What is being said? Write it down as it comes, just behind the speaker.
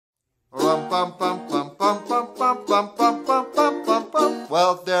Well,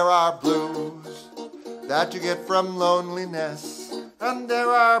 there are blues that you get from loneliness, and there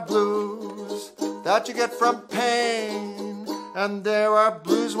are blues that you get from pain, and there are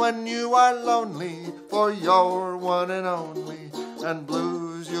blues when you are lonely for your one and only, and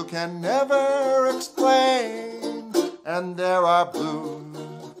blues you can never explain. And there are blues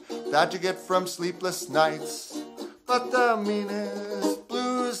that you get from sleepless nights, but the meanest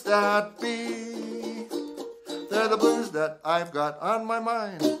blues that be, they're the blues that I've got on my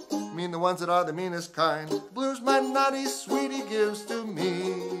mind, mean the ones that are the meanest kind, blues my naughty sweetie gives to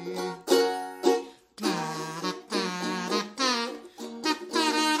me.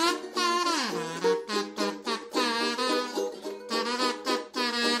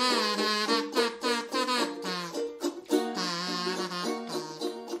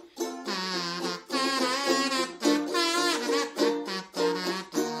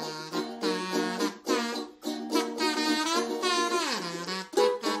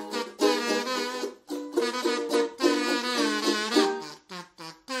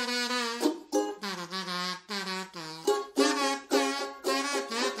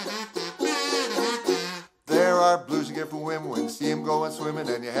 Blues you get from women when you see them going swimming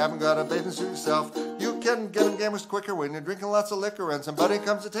and you haven't got a bathing suit yourself. You can get them gamers quicker when you're drinking lots of liquor and somebody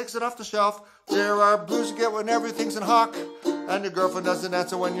comes and takes it off the shelf. There are blues you get when everything's in hock and your girlfriend doesn't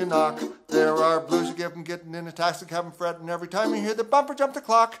answer when you knock. There are blues you get from getting in a taxi cab and fretting every time you hear the bumper jump the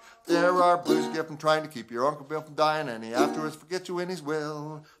clock. There are blues you get from trying to keep your Uncle Bill from dying and he afterwards forgets you in his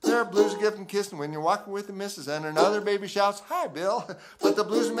will. There are blues you get from kissing when you're walking with the missus and another baby shouts, "Hi, Bill." But the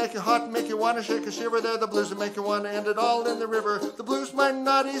blues that make you hot and make you want to shake a shiver, they're the blues that make you want to end it all in the river. The blues my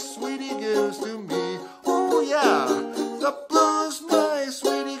naughty sweetie gives to me. Oh yeah, the